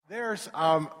There's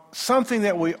something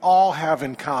that we all have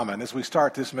in common as we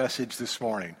start this message this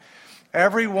morning.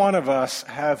 Every one of us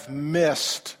have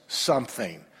missed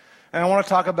something. And I want to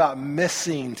talk about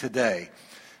missing today.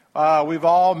 We've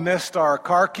all missed our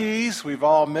car keys. We've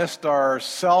all missed our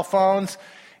cell phones.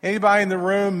 Anybody in the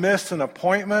room missed an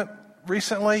appointment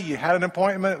recently? You had an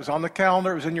appointment. It was on the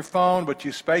calendar. It was in your phone, but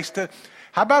you spaced it.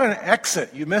 How about an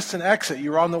exit? You missed an exit.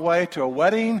 You were on the way to a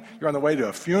wedding. You're on the way to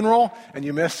a funeral, and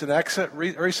you missed an exit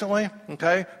recently.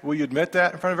 Okay? Will you admit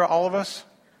that in front of all of us?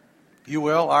 You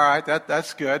will? All right.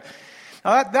 That's good.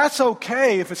 Now, that's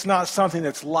okay if it's not something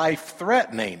that's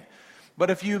life-threatening. But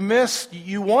if you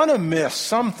want to miss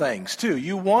some things too.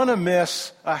 You want to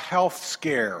miss a health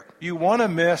scare. You want to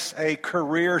miss a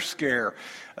career scare.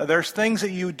 There's things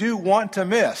that you do want to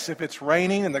miss. If it's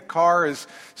raining and the car is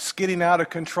skidding out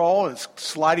of control,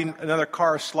 another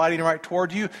car is sliding right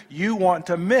toward you, you want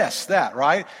to miss that,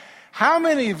 right? How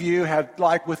many of you have,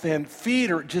 like within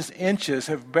feet or just inches,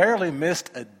 have barely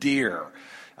missed a deer?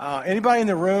 Anybody in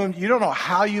the room, you don't know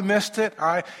how you missed it, all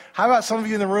right? How about some of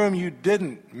you in the room, you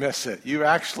didn't miss it. You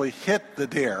actually hit the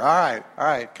deer. All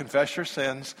right, confess your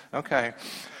sins. Okay.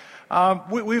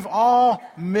 We've all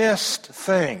missed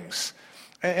things.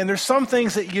 And there's some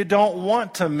things that you don't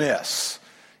want to miss.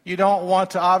 You don't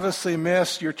want to obviously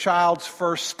miss your child's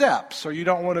first steps, or you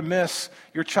don't want to miss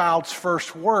your child's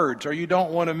first words, or you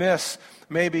don't want to miss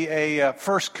maybe a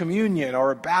first communion or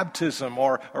a baptism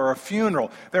or a funeral.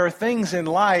 There are things in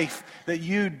life that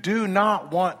you do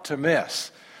not want to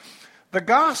miss. The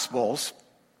Gospels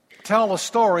tell a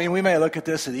story, and we may look at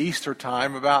this at Easter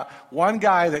time, about one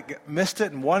guy that missed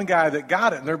it and one guy that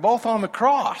got it, and they're both on the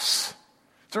cross.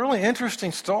 It's a really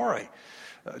interesting story.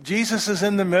 Jesus is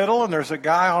in the middle, and there's a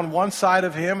guy on one side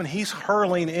of him, and he's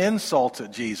hurling insults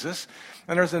at Jesus.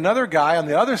 And there's another guy on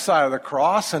the other side of the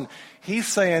cross, and he's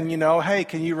saying, hey,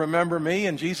 can you remember me?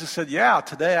 And Jesus said, yeah,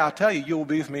 today I'll tell you, you will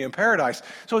be with me in paradise.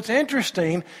 So it's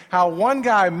interesting how one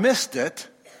guy missed it,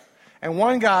 and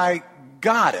one guy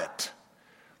got it.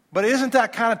 But isn't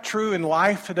that kind of true in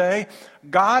life today?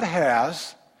 God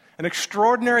has an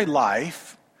extraordinary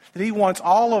life that he wants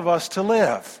all of us to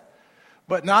live.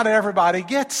 But not everybody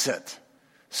gets it.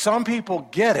 Some people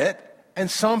get it, and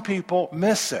some people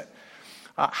miss it.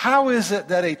 How is it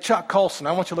that a Chuck Colson,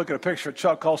 I want you to look at a picture of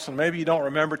Chuck Colson. Maybe you don't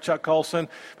remember Chuck Colson,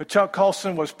 but Chuck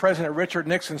Colson was President Richard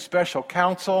Nixon's special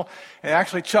counsel. And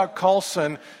actually Chuck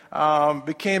Colson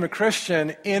became a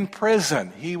Christian in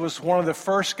prison. He was one of the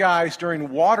first guys during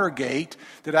Watergate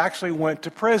that actually went to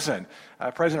prison.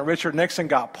 President Richard Nixon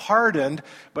got pardoned,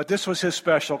 but this was his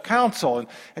special counsel.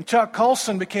 And Chuck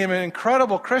Colson became an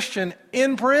incredible Christian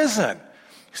in prison.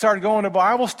 He started going to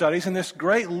Bible studies, and this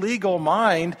great legal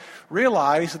mind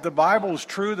realized that the Bible was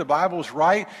true, the Bible was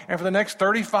right, and for the next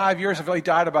 35 years, he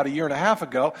died about a year and a half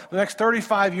ago, the next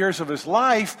 35 years of his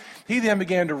life, he then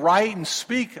began to write and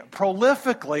speak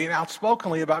prolifically and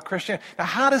outspokenly about Christianity. Now,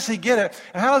 how does he get it?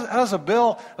 And how does a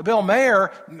Bill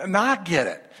Maher not get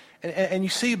it? And you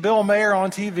see Bill Maher on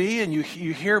TV, and you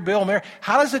hear Bill Maher.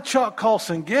 How does a Chuck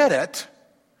Colson get it?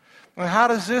 And how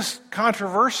does this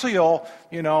controversial,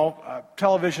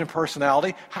 television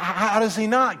personality, how does he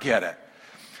not get it?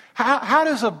 How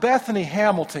does a Bethany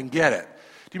Hamilton get it?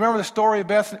 Do you remember the story of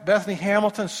Bethany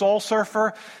Hamilton, soul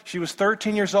surfer? She was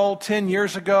 13 years old 10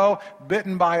 years ago,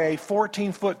 bitten by a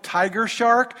 14-foot tiger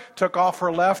shark, took off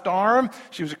her left arm.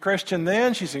 She was a Christian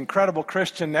then. She's an incredible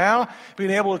Christian now.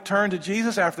 Being able to turn to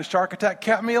Jesus after the shark attack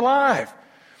kept me alive.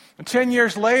 And 10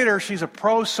 years later, she's a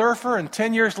pro surfer, and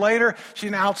 10 years later,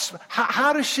 she's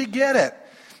how does she get it?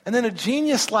 And then a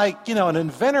genius an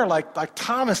inventor like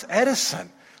Thomas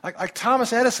Edison, like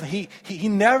Thomas Edison, he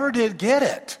never did get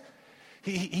it.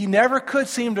 He never could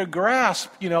seem to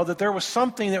grasp, that there was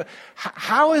something that,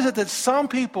 how is it that some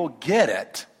people get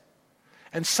it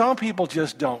and some people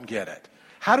just don't get it?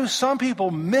 How do some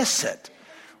people miss it?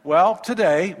 Well,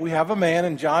 today we have a man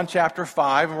in John chapter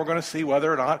 5, and we're going to see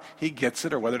whether or not he gets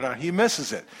it or whether or not he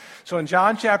misses it. So in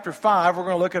John chapter 5, we're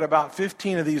going to look at about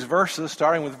 15 of these verses,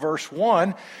 starting with verse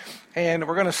 1, and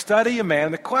we're going to study a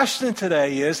man. The question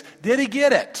today is, did he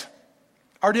get it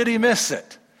or did he miss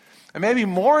it? And maybe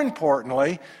more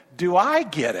importantly, do I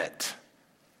get it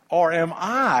or am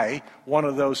I one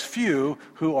of those few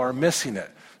who are missing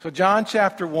it? So John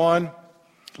chapter 1,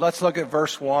 let's look at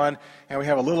verse 1, and we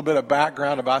have a little bit of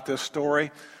background about this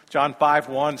story. John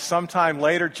 5:1, sometime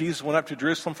later, Jesus went up to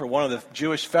Jerusalem for one of the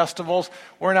Jewish festivals.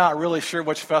 We're not really sure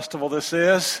which festival this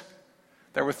is.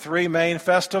 There were 3 main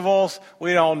festivals.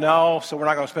 We don't know, so we're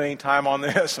not going to spend any time on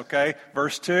this, okay?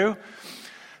 Verse 2,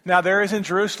 now there is in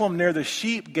Jerusalem near the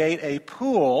sheep gate a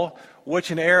pool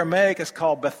which in Aramaic is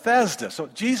called Bethesda. So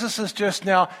Jesus is just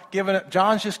now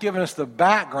John's just given us the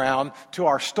background to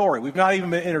our story. We've not even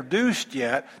been introduced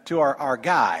yet to our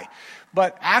guy.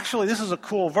 But actually, this is a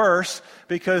cool verse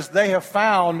because they have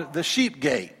found the sheep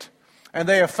gate and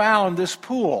they have found this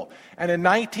pool. And in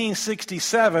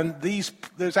 1967,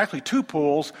 there's actually two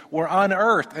pools were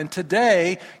unearthed. And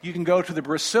today, you can go to the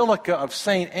Basilica of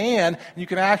St. Anne, and you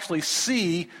can actually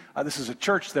see, this is a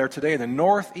church there today in the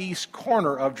northeast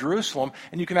corner of Jerusalem,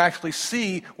 and you can actually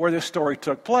see where this story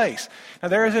took place. Now,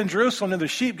 there is in Jerusalem, in the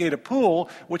Sheep Gate, a pool,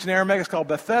 which in Aramaic is called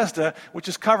Bethesda, which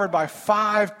is covered by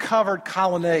 5 covered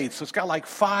colonnades. So it's got like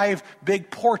 5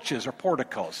 big porches or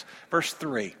porticos. Verse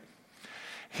 3.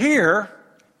 Here,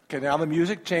 okay, now the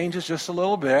music changes just a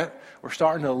little bit. We're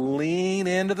starting to lean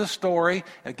into the story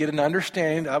and get an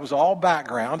understanding. That was all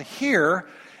background. Here,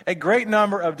 a great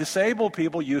number of disabled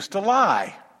people used to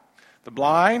lie. The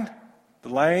blind, the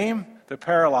lame, the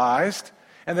paralyzed,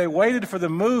 and they waited for the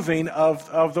moving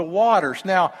of the waters.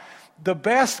 Now, the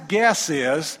best guess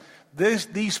is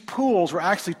these pools were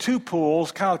actually 2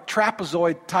 pools, kind of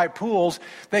trapezoid-type pools.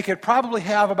 They could probably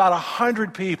have about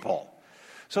 100 people.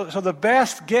 So the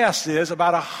best guess is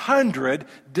about 100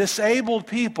 disabled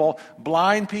people,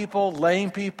 blind people, lame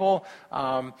people,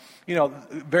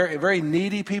 very, very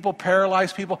needy people,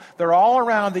 paralyzed people. They're all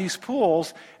around these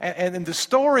pools. And the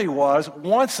story was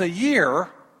once a year,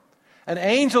 an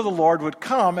angel of the Lord would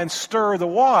come and stir the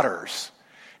waters.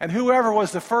 And whoever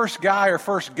was the first guy or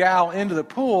first gal into the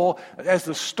pool, as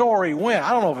the story went,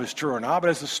 I don't know if it's true or not, but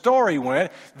as the story went,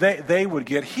 they would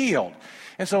get healed.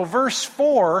 And so verse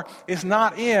 4 is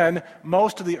not in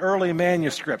most of the early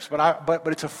manuscripts, but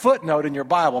it's a footnote in your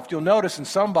Bible. If you'll notice in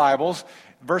some Bibles,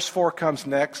 verse 4 comes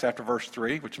next after verse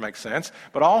 3, which makes sense.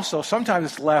 But also, sometimes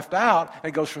it's left out, and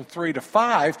it goes from 3 to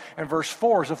 5, and verse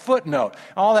 4 is a footnote.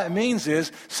 All that means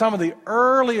is some of the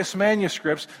earliest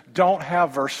manuscripts don't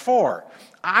have verse 4.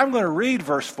 I'm going to read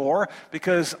verse 4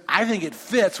 because I think it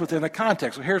fits within the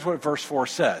context. So here's what verse 4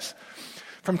 says.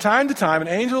 From time to time, an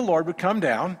angel of the Lord would come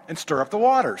down and stir up the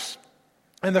waters.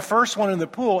 And the first one in the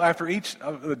pool after each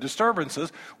of the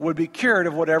disturbances would be cured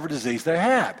of whatever disease they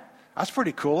had. That's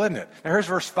pretty cool, isn't it? Now here's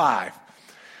verse 5.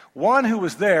 One who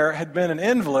was there had been an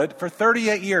invalid for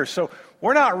 38 years. So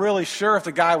we're not really sure if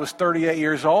the guy was 38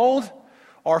 years old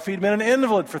or if he'd been an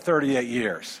invalid for 38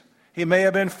 years. He may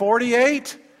have been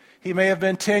 48. He may have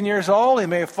been 10 years old, he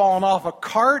may have fallen off a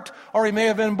cart, or he may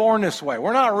have been born this way.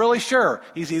 We're not really sure.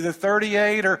 He's either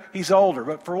 38 or he's older.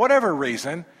 But for whatever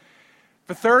reason,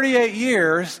 for 38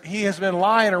 years, he has been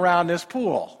lying around this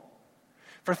pool.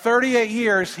 For 38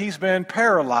 years, he's been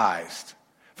paralyzed.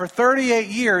 For 38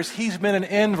 years, he's been an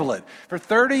invalid. For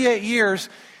 38 years,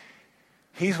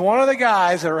 he's one of the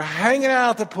guys that are hanging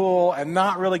out at the pool and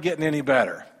not really getting any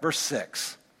better. Verse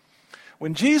 6.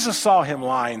 When Jesus saw him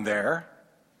lying there,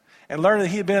 and learned that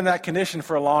he had been in that condition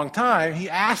for a long time, he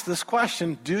asked this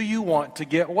question, do you want to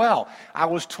get well? I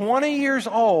was 20 years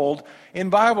old in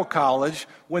Bible college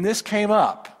when this came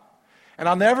up. And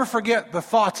I'll never forget the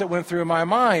thoughts that went through my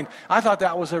mind. I thought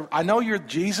that was I know you're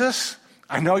Jesus.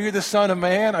 I know you're the Son of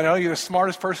Man. I know you're the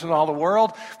smartest person in all the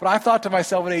world. But I thought to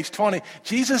myself at age 20,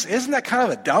 Jesus, isn't that kind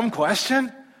of a dumb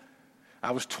question?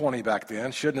 I was 20 back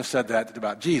then. Shouldn't have said that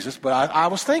about Jesus, but I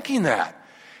was thinking that.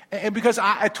 And because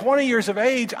at 20 years of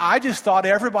age, I just thought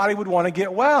everybody would want to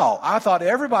get well. I thought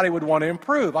everybody would want to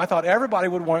improve. I thought everybody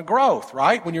would want growth,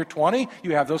 right? When you're 20,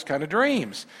 you have those kind of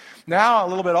dreams. Now, a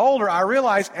little bit older, I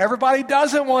realize everybody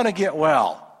doesn't want to get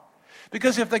well.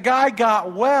 Because if the guy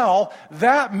got well,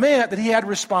 that meant that he had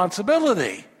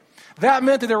responsibility. That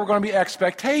meant that there were going to be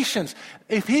expectations.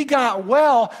 If he got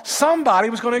well, somebody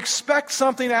was going to expect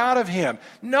something out of him.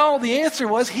 No, the answer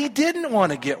was he didn't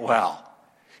want to get well.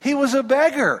 He was a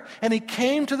beggar, and he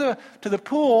came to the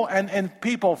pool, and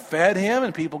people fed him,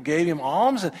 and people gave him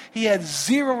alms, and he had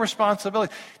zero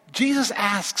responsibility. Jesus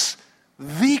asks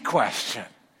the question,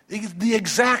 the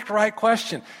exact right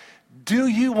question. Do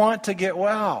you want to get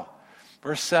well?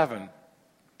 Verse 7.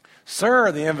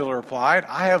 Sir, the invalid replied,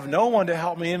 I have no one to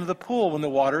help me into the pool when the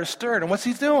water is stirred. And what's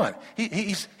he doing?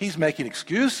 He's making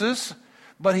excuses,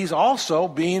 but he's also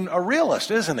being a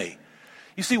realist, isn't he?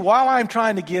 You see, while I'm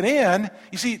trying to get in,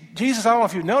 you see, Jesus, I don't know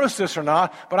if you've noticed this or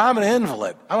not, but I'm an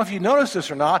invalid. I don't know if you noticed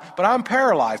this or not, but I'm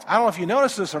paralyzed. I don't know if you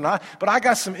noticed this or not, but I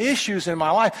got some issues in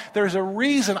my life. There's a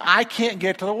reason I can't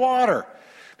get to the water.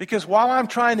 Because while I'm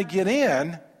trying to get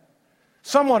in,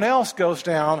 someone else goes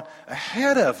down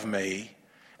ahead of me,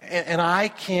 and I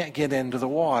can't get into the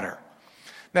water.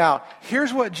 Now,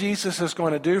 here's what Jesus is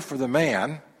going to do for the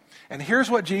man, and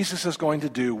here's what Jesus is going to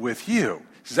do with you.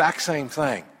 Exact same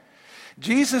thing.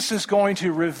 Jesus is going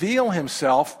to reveal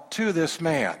himself to this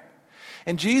man.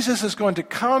 And Jesus is going to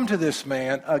come to this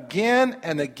man again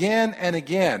and again and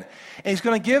again. And he's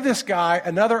going to give this guy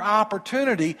another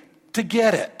opportunity to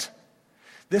get it.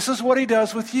 This is what he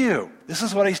does with you. This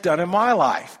is what he's done in my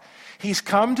life. He's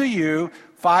come to you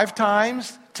 5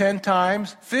 times, 10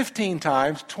 times, 15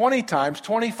 times, 20 times,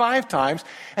 25 times,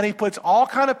 and he puts all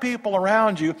kind of people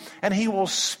around you, and he will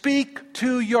speak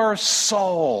to your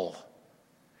soul.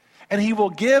 And he will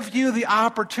give you the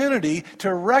opportunity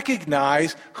to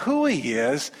recognize who he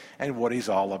is and what he's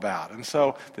all about. And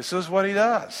so this is what he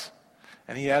does.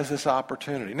 And he has this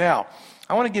opportunity. Now,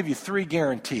 I want to give you 3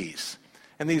 guarantees.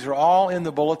 And these are all in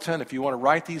the bulletin. If you want to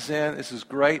write these in, this is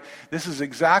great. This is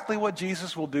exactly what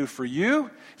Jesus will do for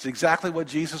you. It's exactly what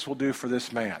Jesus will do for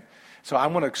this man. So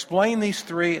I'm going to explain these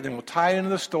 3, and then we'll tie it into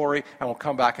the story, and we'll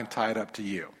come back and tie it up to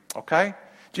you. Okay?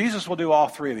 Jesus will do all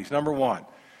 3 of these. Number 1.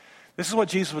 This is what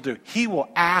Jesus will do. He will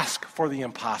ask for the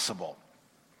impossible.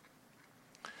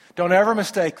 Don't ever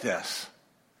mistake this.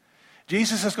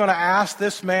 Jesus is going to ask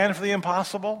this man for the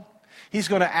impossible. He's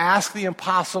going to ask the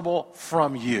impossible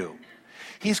from you.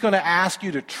 He's going to ask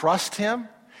you to trust him.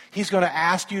 He's going to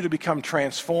ask you to become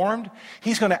transformed.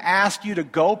 He's going to ask you to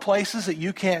go places that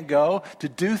you can't go, to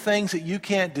do things that you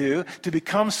can't do, to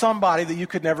become somebody that you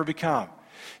could never become.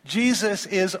 Jesus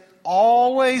is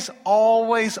always,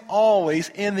 always, always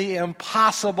in the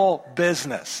impossible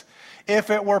business. If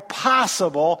it were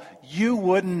possible, you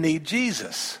wouldn't need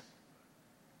Jesus.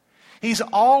 He's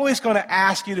always going to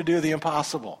ask you to do the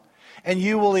impossible. And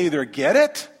you will either get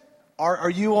it or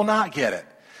you will not get it.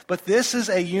 But this is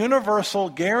a universal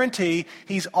guarantee.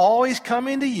 He's always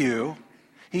coming to you.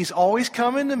 He's always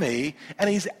coming to me. And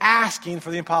he's asking for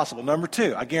the impossible. Number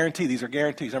 2, I guarantee these are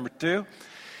guarantees. Number 2,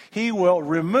 he will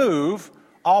remove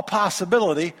all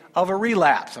possibility of a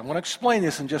relapse. I'm going to explain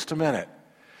this in just a minute.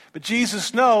 But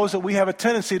Jesus knows that we have a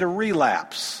tendency to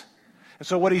relapse. And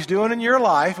so what he's doing in your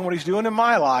life and what he's doing in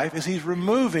my life is he's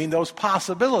removing those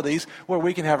possibilities where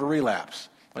we can have a relapse.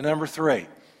 And number 3,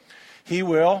 he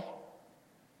will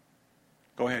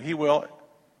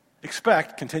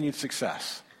expect continued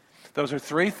success. Those are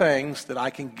 3 things that I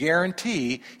can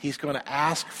guarantee he's going to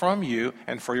ask from you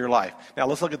and for your life. Now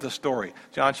let's look at this story.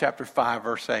 John chapter 5,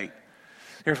 verse 8.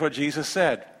 Here's what Jesus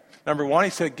said. Number 1, he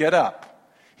said, get up.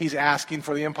 He's asking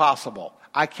for the impossible.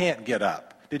 I can't get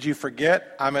up. Did you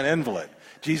forget? I'm an invalid.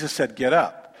 Jesus said, get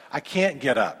up. I can't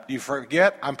get up. Do you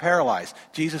forget? I'm paralyzed.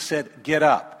 Jesus said, get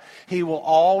up. He will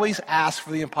always ask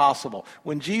for the impossible.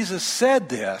 When Jesus said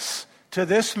this to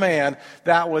this man,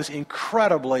 that was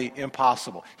incredibly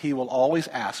impossible. He will always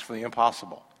ask for the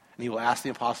impossible. And he will ask the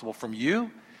impossible from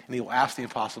you, and he will ask the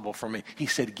impossible from me. He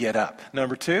said, get up.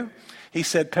 Number 2, he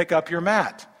said, pick up your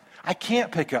mat. I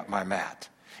can't pick up my mat.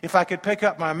 If I could pick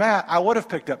up my mat, I would have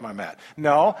picked up my mat.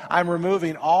 No, I'm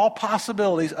removing all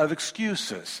possibilities of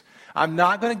excuses. I'm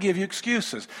not going to give you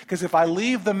excuses. Because if I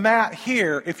leave the mat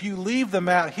here, if you leave the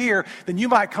mat here, then you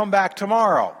might come back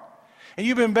tomorrow. And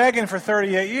you've been begging for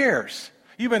 38 years.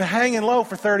 You've been hanging low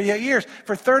for 38 years.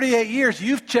 For 38 years,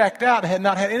 you've checked out and had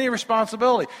not had any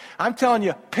responsibility. I'm telling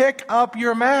you, pick up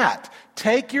your mat.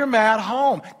 Take your mat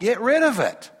home. Get rid of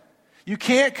it. You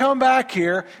can't come back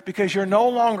here because you're no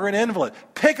longer an invalid.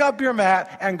 Pick up your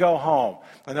mat and go home.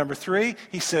 And number 3,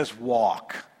 he says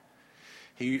walk.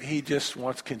 He just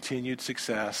wants continued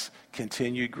success,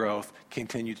 continued growth,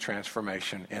 continued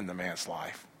transformation in the man's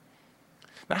life.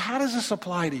 Now, how does this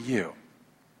apply to you?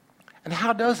 And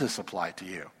how does this apply to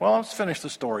you? Well, let's finish the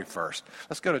story first.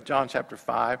 Let's go to John chapter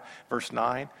 5, verse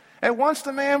 9. At once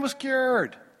the man was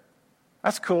cured.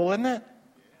 That's cool, isn't it?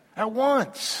 At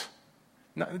once.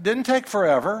 No, it didn't take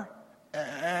forever.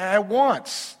 At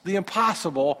once, the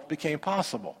impossible became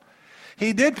possible.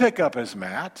 He did pick up his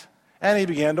mat, and he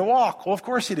began to walk. Well, of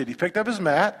course he did. He picked up his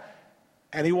mat,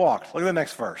 and he walked. Look at the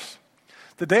next verse.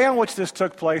 The day on which this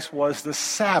took place was the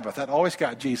Sabbath. That always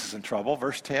got Jesus in trouble.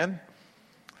 Verse 10.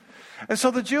 And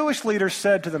so the Jewish leaders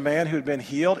said to the man who had been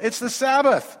healed, it's the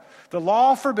Sabbath. The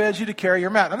law forbids you to carry your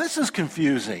mat. Now, this is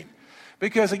confusing.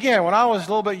 Because, again, when I was a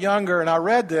little bit younger and I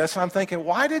read this, I'm thinking,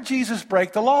 why did Jesus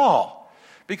break the law?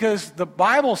 Because the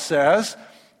Bible says,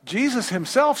 Jesus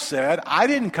himself said, I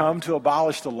didn't come to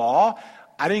abolish the law.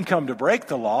 I didn't come to break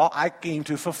the law. I came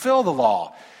to fulfill the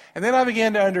law. And then I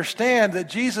began to understand that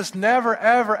Jesus never,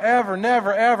 ever, ever,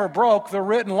 never, ever broke the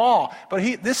written law.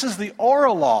 But this is the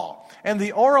oral law. And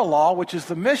the oral law, which is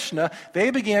the Mishnah,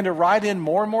 they began to write in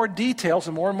more and more details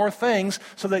and more things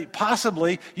so that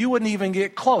possibly you wouldn't even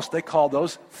get close. They call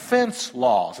those fence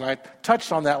laws. And I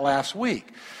touched on that last week.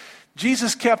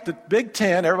 Jesus kept the Big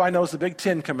Ten. Everybody knows the Big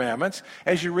Ten Commandments.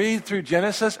 As you read through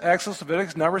Genesis, Exodus,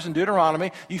 Leviticus, Numbers, and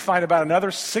Deuteronomy, you find about another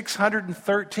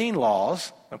 613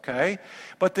 laws, okay?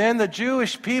 But then the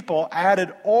Jewish people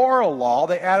added oral law.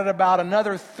 They added about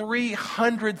another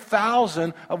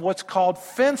 300,000 of what's called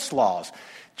fence laws.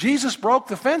 Jesus broke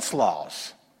the fence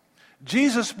laws.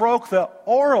 Jesus broke the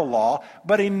oral law,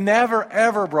 but he never,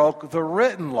 ever broke the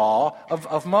written law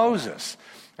of Moses.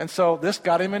 And so this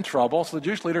got him in trouble. So the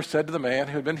Jewish leader said to the man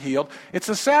who had been healed, "It's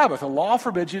a Sabbath. The law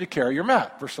forbids you to carry your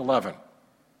mat." Verse 11.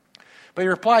 But he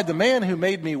replied, "The man who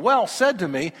made me well said to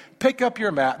me, 'Pick up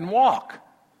your mat and walk.'"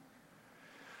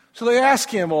 So they asked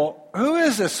him, "Well, who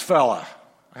is this fella?"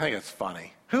 I think it's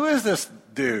funny. Who is this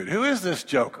dude? Who is this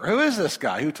joker? Who is this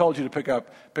guy who told you to pick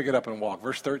it up and walk?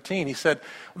 Verse 13, he said,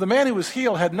 "The man who was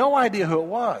healed had no idea who it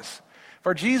was,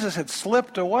 for Jesus had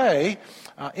slipped away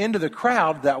into the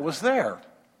crowd that was there."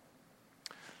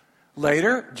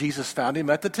 Later, Jesus found him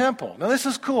at the temple. Now, this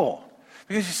is cool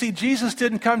because you see, Jesus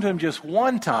didn't come to him just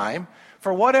one time.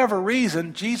 For whatever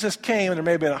reason, Jesus came, and there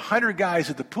may have been 100 guys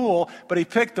at the pool, but he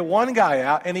picked the one guy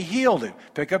out and he healed him.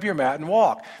 Pick up your mat and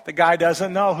walk. The guy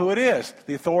doesn't know who it is.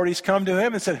 The authorities come to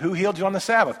him and said, "Who healed you on the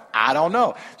Sabbath?" "I don't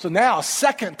know." So now, a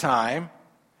second time,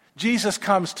 Jesus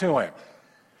comes to him.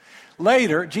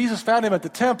 Later, Jesus found him at the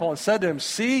temple and said to him,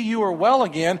 "See, you are well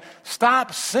again.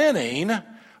 Stop sinning,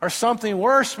 or something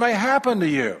worse may happen to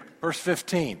you." Verse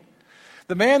 15.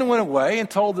 The man went away and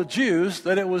told the Jews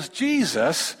that it was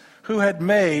Jesus who had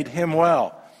made him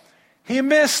well. He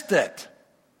missed it.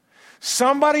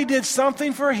 Somebody did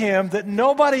something for him that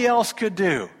nobody else could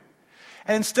do.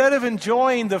 And instead of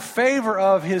enjoying the favor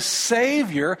of his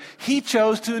Savior, he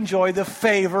chose to enjoy the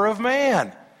favor of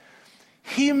man.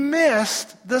 He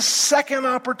missed the second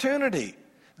opportunity.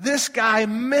 This guy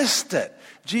missed it.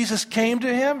 Jesus came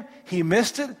to him, he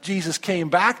missed it. Jesus came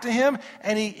back to him,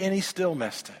 and he still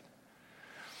missed it.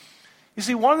 You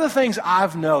see, one of the things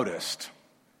I've noticed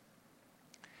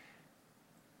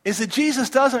is that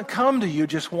Jesus doesn't come to you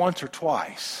just once or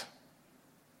twice.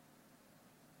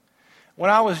 When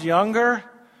I was younger,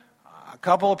 a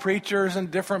couple of preachers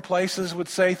in different places would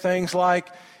say things like,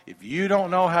 "If you don't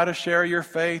know how to share your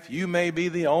faith, you may be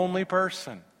the only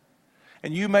person.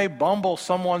 And you may bumble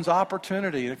someone's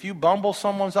opportunity. And if you bumble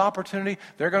someone's opportunity,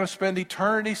 they're going to spend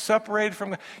eternity separated from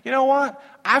God." You know what?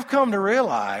 I've come to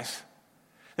realize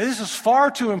that this is far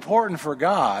too important for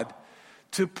God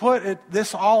to put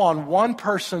this all on one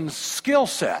person's skill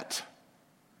set.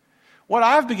 What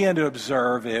I've begun to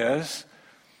observe is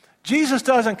Jesus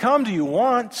doesn't come to you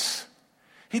once.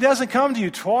 He doesn't come to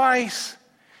you twice.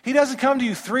 He doesn't come to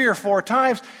you 3 or 4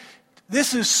 times.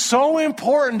 This is so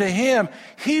important to him,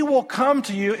 he will come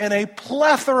to you in a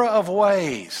plethora of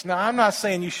ways. Now, I'm not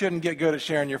saying you shouldn't get good at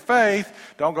sharing your faith.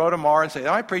 Don't go tomorrow and say,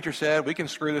 "My preacher said we can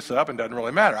screw this up and it doesn't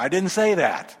really matter." I didn't say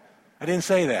that.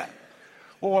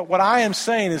 Well, what I am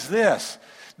saying is this.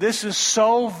 This is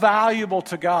so valuable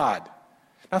to God.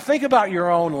 Now, think about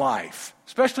your own life,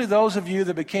 especially those of you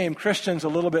that became Christians a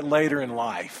little bit later in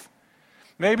life.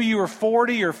 Maybe you were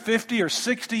 40 or 50 or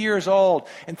 60 years old,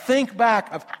 and think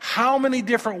back of how many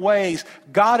different ways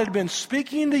God had been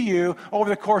speaking to you over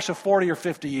the course of 40 or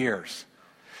 50 years.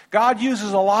 God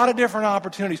uses a lot of different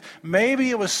opportunities. Maybe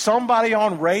it was somebody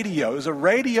on radio. It was a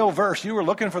radio verse. You were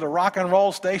looking for the rock and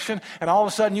roll station, and all of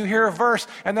a sudden you hear a verse,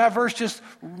 and that verse just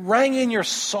rang in your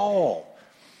soul.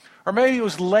 Or maybe it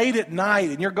was late at night,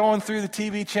 and you're going through the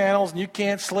TV channels, and you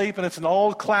can't sleep, and it's an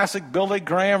old classic Billy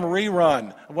Graham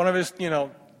rerun, one of his,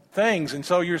 things. And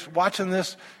so you're watching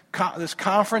this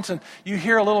conference, and you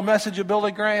hear a little message of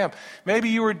Billy Graham. Maybe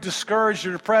you were discouraged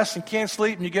or depressed and can't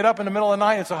sleep, and you get up in the middle of the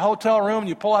night, and it's a hotel room, and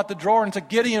you pull out the drawer, and it's a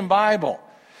Gideon Bible.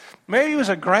 Maybe he was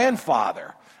a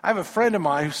grandfather. I have a friend of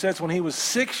mine who says when he was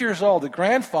 6 years old, the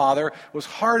grandfather was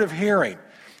hard of hearing.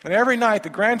 And every night, the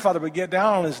grandfather would get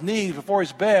down on his knees before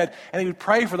his bed, and he would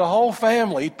pray for the whole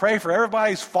family. He'd pray for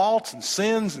everybody's faults and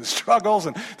sins and struggles,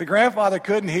 and the grandfather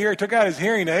couldn't hear. He took out his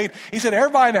hearing aid. He said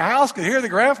everybody in the house could hear the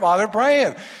grandfather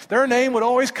praying. Their name would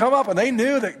always come up, and they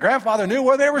knew that grandfather knew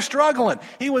where they were struggling.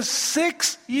 He was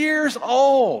 6 years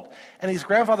old, and his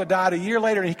grandfather died a year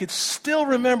later, and he could still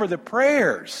remember the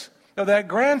prayers of that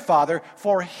grandfather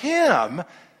for him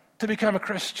to become a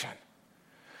Christian.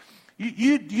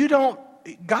 You don't...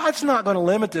 God's not going to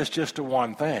limit this just to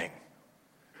one thing.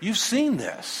 You've seen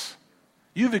this.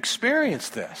 You've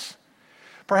experienced this.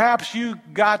 Perhaps you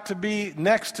got to be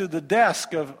next to the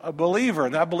desk of a believer,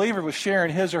 and that believer was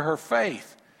sharing his or her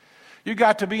faith. You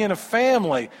got to be in a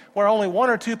family where only 1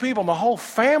 or 2 people, and the whole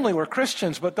family were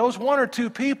Christians, but those 1 or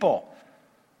 2 people,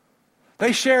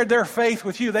 they shared their faith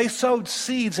with you. They sowed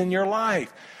seeds in your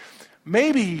life.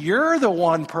 Maybe you're the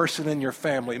one person in your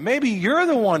family. Maybe you're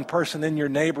the one person in your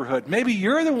neighborhood. Maybe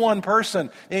you're the one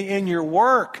person in your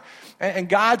work. And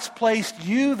God's placed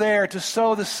you there to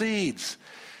sow the seeds.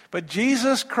 But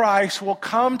Jesus Christ will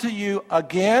come to you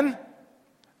again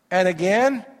and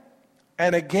again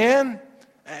and again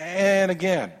and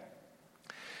again.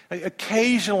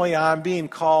 Occasionally I'm being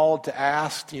called to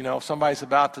ask, if somebody's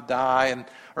about to die,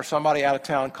 or somebody out of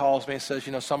town calls me and says,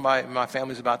 somebody in my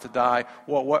family's about to die.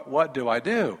 Well, what do I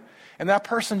do? And that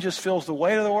person just feels the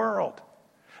weight of the world.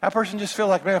 That person just feels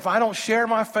like, man, if I don't share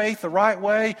my faith the right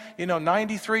way,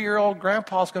 93-year-old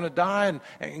grandpa's going to die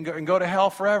and go to hell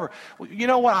forever. Well, you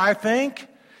know what I think?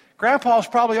 Grandpa's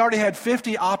probably already had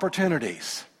 50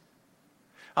 opportunities.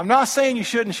 I'm not saying you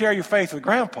shouldn't share your faith with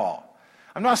grandpa.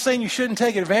 I'm not saying you shouldn't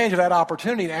take advantage of that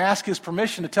opportunity and ask his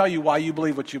permission to tell you why you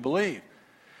believe what you believe.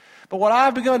 But what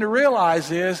I've begun to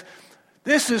realize is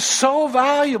this is so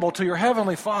valuable to your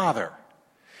Heavenly Father.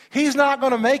 He's not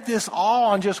going to make this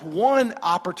all on just one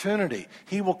opportunity.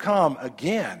 He will come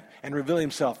again and reveal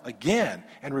himself again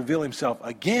and reveal himself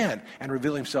again and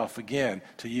reveal himself again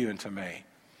to you and to me.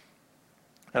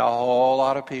 And a whole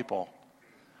lot of people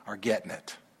are getting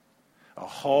it. A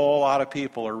whole lot of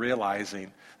people are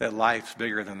realizing that life's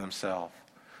bigger than themselves.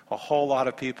 A whole lot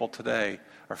of people today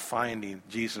are finding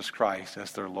Jesus Christ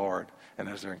as their Lord and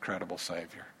as their incredible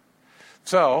Savior.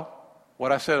 So,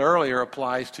 what I said earlier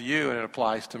applies to you and it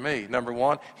applies to me. Number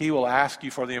one, he will ask you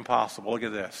for the impossible. Look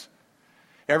at this.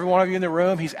 Every one of you in the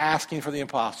room, he's asking for the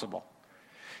impossible.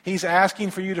 He's asking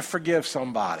for you to forgive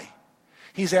somebody.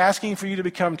 He's asking for you to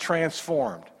become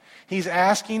transformed. He's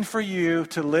asking for you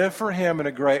to live for him in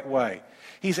a great way.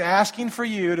 He's asking for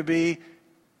you to be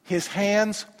his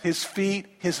hands, his feet,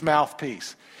 his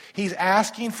mouthpiece. He's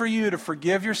asking for you to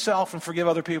forgive yourself and forgive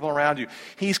other people around you.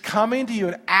 He's coming to you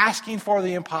and asking for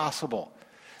the impossible,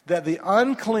 that the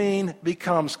unclean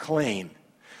becomes clean,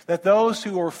 that those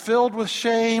who are filled with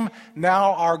shame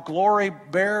now are glory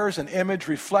bearers and image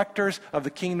reflectors of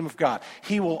the kingdom of God.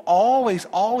 He will always,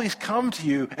 always come to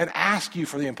you and ask you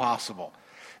for the impossible.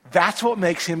 That's what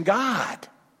makes him God.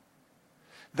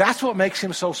 That's what makes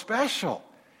him so special.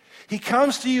 He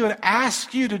comes to you and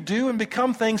asks you to do and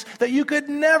become things that you could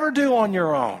never do on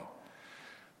your own.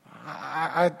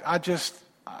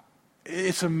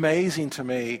 It's amazing to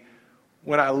me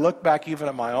when I look back even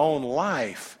at my own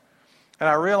life, and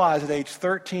I realize at age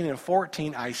 13 and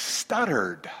 14, I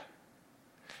stuttered.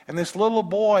 And this little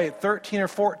boy at 13 or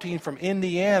 14 from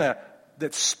Indiana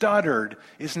that stuttered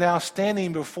is now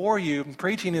standing before you and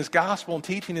preaching his gospel and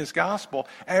teaching his gospel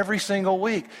every single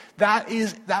week. That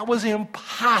was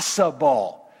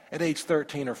impossible at age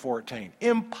 13 or 14.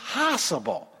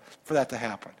 Impossible for that to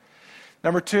happen.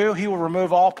 Number two, he will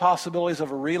remove all possibilities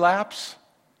of a relapse.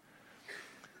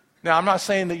 Now, I'm not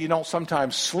saying that you don't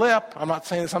sometimes slip. I'm not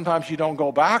saying that sometimes you don't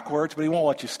go backwards, but he won't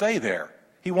let you stay there.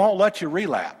 He won't let you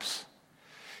relapse.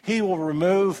 He will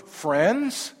remove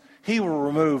friends. He will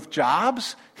remove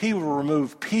jobs. He will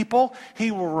remove people.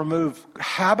 He will remove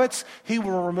habits. He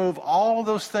will remove all of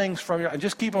those things from you. And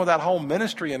just keeping with that whole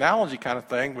ministry analogy kind of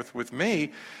thing with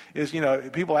me is,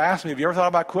 people ask me, have you ever thought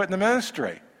about quitting the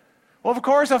ministry? Well, of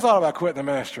course I've thought about quitting the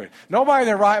ministry. Nobody in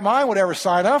their right mind would ever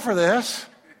sign up for this.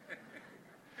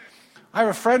 I have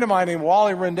a friend of mine named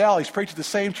Wally Rendell. He's preached at the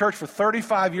same church for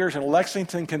 35 years in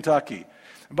Lexington, Kentucky.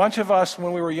 A bunch of us,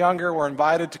 when we were younger, were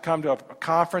invited to come to a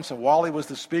conference, and Wally was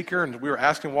the speaker, and we were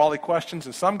asking Wally questions,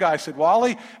 and some guy said,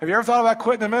 Wally, have you ever thought about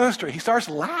quitting the ministry? He starts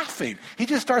laughing. He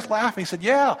just starts laughing. He said,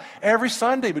 yeah, every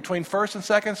Sunday between first and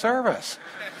second service.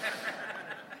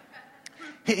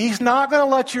 He's not going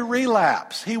to let you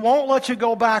relapse. He won't let you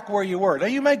go back where you were. Now,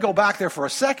 you may go back there for a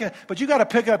second, but you got to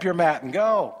pick up your mat and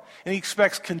go. And he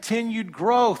expects continued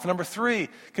growth. Number three,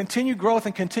 continued growth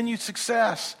and continued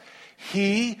success.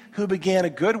 He who began a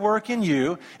good work in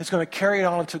you is going to carry it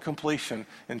on to completion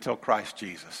until Christ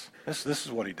Jesus. This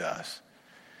is what he does.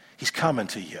 He's coming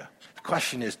to you. The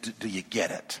question is, do you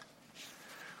get it?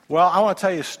 Well, I want to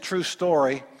tell you a true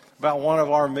story about one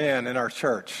of our men in our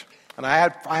church. And I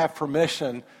have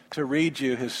permission to read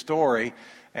you his story,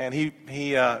 and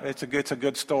it's a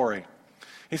good story.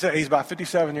 He said he's about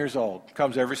 57 years old,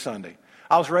 comes every Sunday.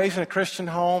 I was raised in a Christian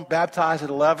home, baptized at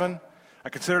 11. I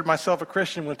considered myself a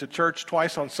Christian, went to church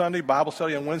twice on Sunday, Bible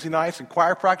study on Wednesday nights, and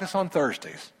choir practice on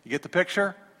Thursdays. You get the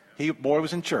picture? Boy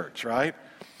was in church, right?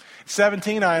 At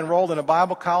 17, I enrolled in a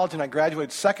Bible college, and I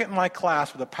graduated second in my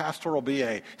class with a pastoral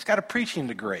BA. He's got a preaching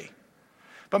degree.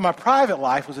 But my private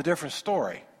life was a different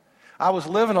story. I was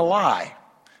living a lie.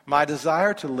 My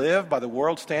desire to live by the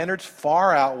world's standards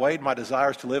far outweighed my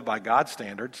desires to live by God's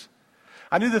standards.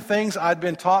 I knew the things I'd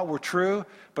been taught were true,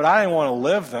 but I didn't want to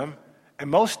live them. And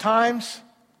most times,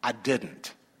 I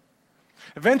didn't.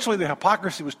 Eventually, the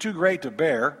hypocrisy was too great to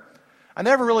bear. I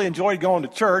never really enjoyed going to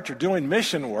church or doing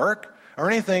mission work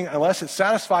or anything unless it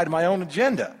satisfied my own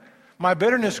agenda. My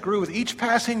bitterness grew with each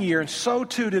passing year, and so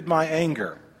too did my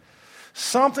anger.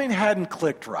 Something hadn't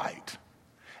clicked right.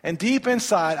 And deep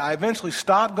inside, I eventually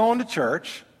stopped going to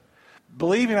church,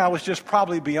 believing I was just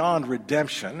probably beyond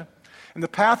redemption. And the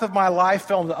path of my life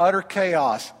fell into utter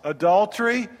chaos.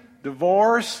 Adultery,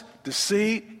 divorce,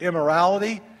 deceit,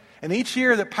 immorality. And each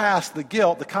year that passed, the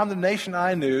guilt, the condemnation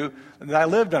I knew that I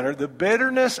lived under, the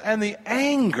bitterness and the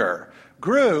anger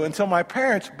grew until my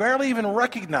parents barely even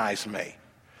recognized me.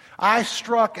 I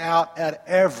struck out at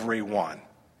everyone.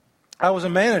 I was a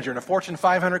manager in a Fortune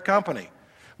 500 company,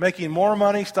 making more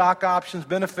money, stock options,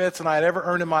 benefits than I had ever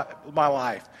earned in my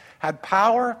life. Had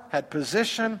power, had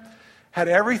position, had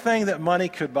everything that money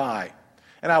could buy.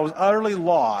 And I was utterly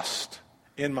lost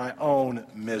in my own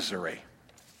misery.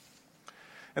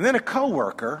 And then a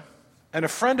coworker and a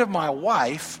friend of my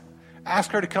wife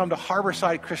asked her to come to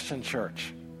Harborside Christian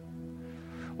Church.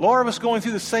 Laura was going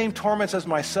through the same torments as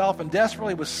myself and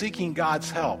desperately was seeking God's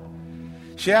help.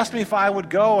 She asked me if I would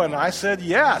go, and I said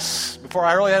yes, before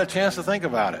I really had a chance to think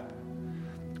about it.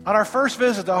 On our first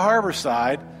visit to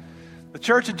Harborside, the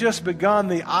church had just begun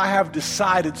the I Have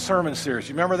Decided sermon series.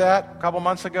 You remember that a couple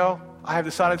months ago? I Have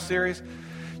Decided series?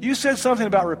 You said something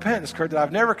about repentance, Kurt, that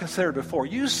I've never considered before.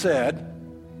 You said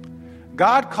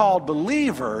God called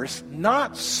believers,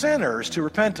 not sinners, to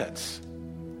repentance.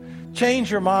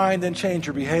 Change your mind, then change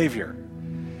your behavior.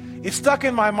 It stuck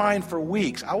in my mind for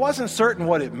weeks. I wasn't certain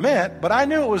what it meant, but I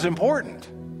knew it was important.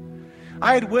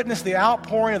 I had witnessed the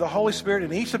outpouring of the Holy Spirit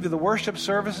in each of the worship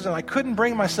services, and I couldn't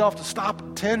bring myself to stop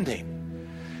attending.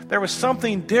 There was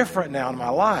something different now in my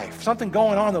life, something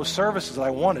going on in those services that I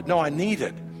wanted, no, I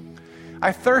needed.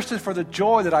 I thirsted for the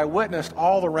joy that I witnessed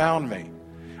all around me.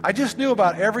 I just knew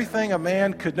about everything a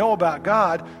man could know about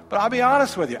God, but I'll be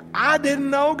honest with you, I didn't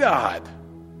know God.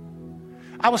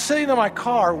 I was sitting in my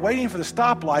car waiting for the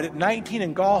stoplight at 19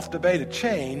 and Gulf to Bay to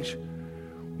change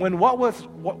when what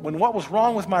was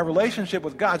wrong with my relationship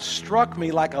with God struck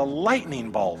me like a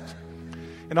lightning bolt.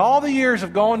 In all the years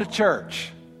of going to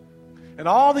church, and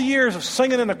all the years of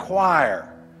singing in a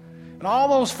choir, and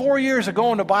all those 4 years of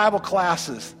going to Bible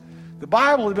classes, the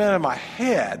Bible had been in my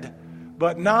head,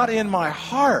 but not in my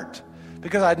heart,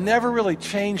 because I'd never really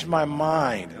changed my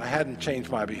mind, and I hadn't changed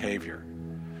my behavior.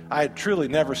 I had truly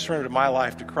never surrendered my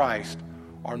life to Christ,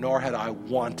 or nor had I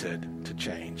wanted to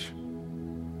change.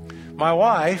 My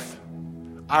wife,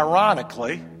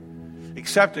 ironically,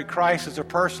 accepted Christ as her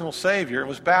personal Savior and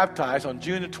was baptized on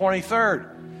June the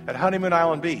 23rd at Honeymoon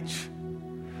Island Beach.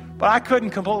 But I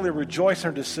couldn't completely rejoice in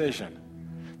her decision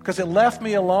because it left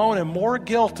me alone and more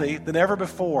guilty than ever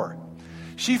before.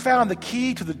 She found the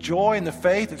key to the joy and the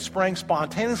faith that sprang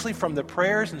spontaneously from the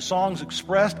prayers and songs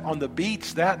expressed on the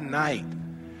beach that night.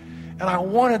 And I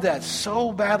wanted that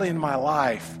so badly in my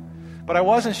life, but I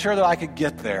wasn't sure that I could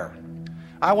get there.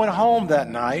 I went home that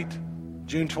night,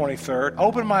 June 23rd,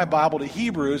 opened my Bible to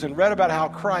Hebrews and read about how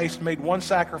Christ made one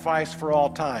sacrifice for all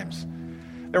times.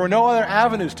 There were no other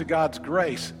avenues to God's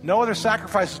grace, no other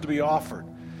sacrifices to be offered.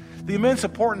 The immense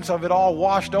importance of it all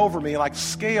washed over me like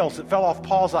scales that fell off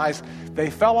Paul's eyes. They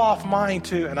fell off mine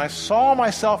too, and I saw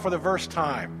myself for the first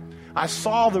time. I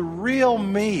saw the real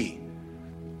me.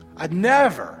 I'd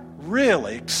never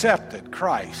really accepted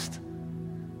Christ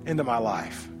into my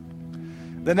life.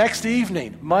 The next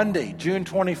evening, Monday, June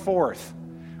 24th,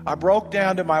 I broke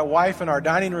down to my wife in our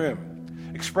dining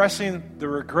room, expressing the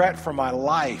regret for my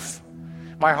life,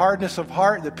 my hardness of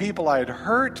heart, the people I had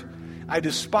hurt. I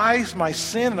despised my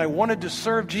sin, and I wanted to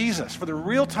serve Jesus for the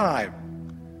real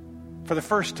time, for the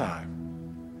first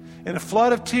time. In a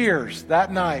flood of tears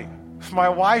that night, my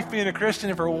wife being a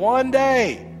Christian for one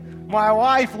day, my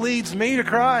wife leads me to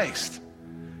Christ.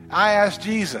 I asked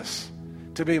Jesus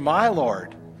to be my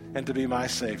Lord and to be my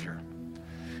Savior.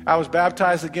 I was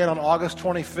baptized again on August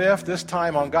 25th, this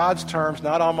time on God's terms,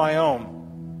 not on my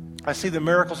own. I see the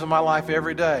miracles in my life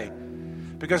every day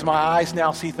because my eyes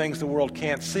now see things the world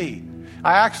can't see.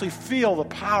 I actually feel the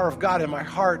power of God in my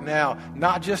heart now,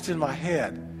 not just in my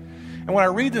head. And when I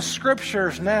read the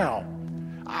scriptures now,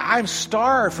 I'm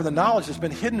starved for the knowledge that's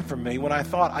been hidden from me when I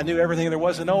thought I knew everything there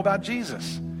was to know about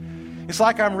Jesus. It's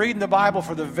like I'm reading the Bible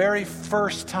for the very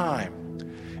first time.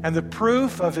 And the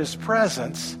proof of his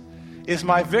presence is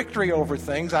my victory over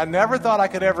things I never thought I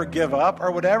could ever give up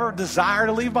or would ever desire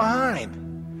to leave behind.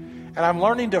 And I'm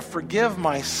learning to forgive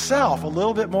myself a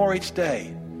little bit more each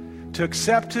day, to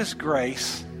accept his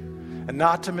grace and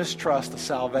not to mistrust the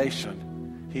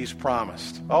salvation he's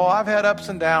promised. Oh, I've had ups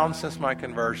and downs since my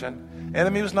conversion.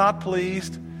 Enemy was not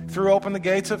pleased. Threw open the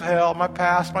gates of hell. My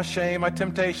past, my shame, my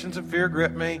temptations and fear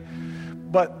gripped me.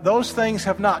 But those things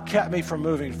have not kept me from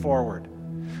moving forward.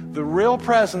 The real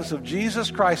presence of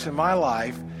Jesus Christ in my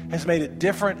life has made it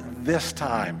different this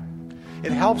time.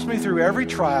 It helps me through every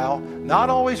trial, not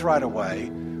always right away,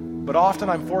 but often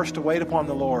I'm forced to wait upon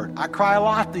the Lord. I cry a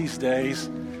lot these days,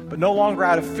 but no longer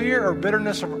out of fear or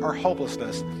bitterness or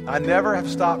hopelessness. I never have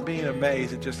stopped being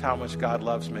amazed at just how much God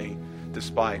loves me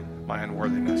despite my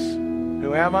unworthiness.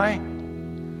 Who am I?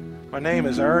 My name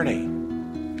is Ernie,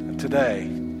 and today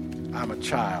I'm a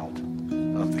child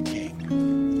of the King.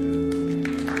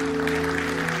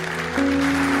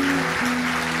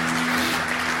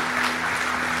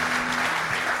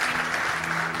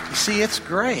 You see, it's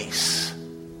grace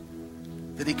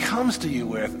that he comes to you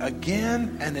with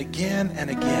again and again and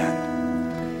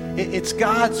again. It's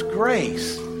God's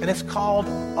grace, and it's called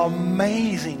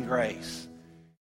amazing grace.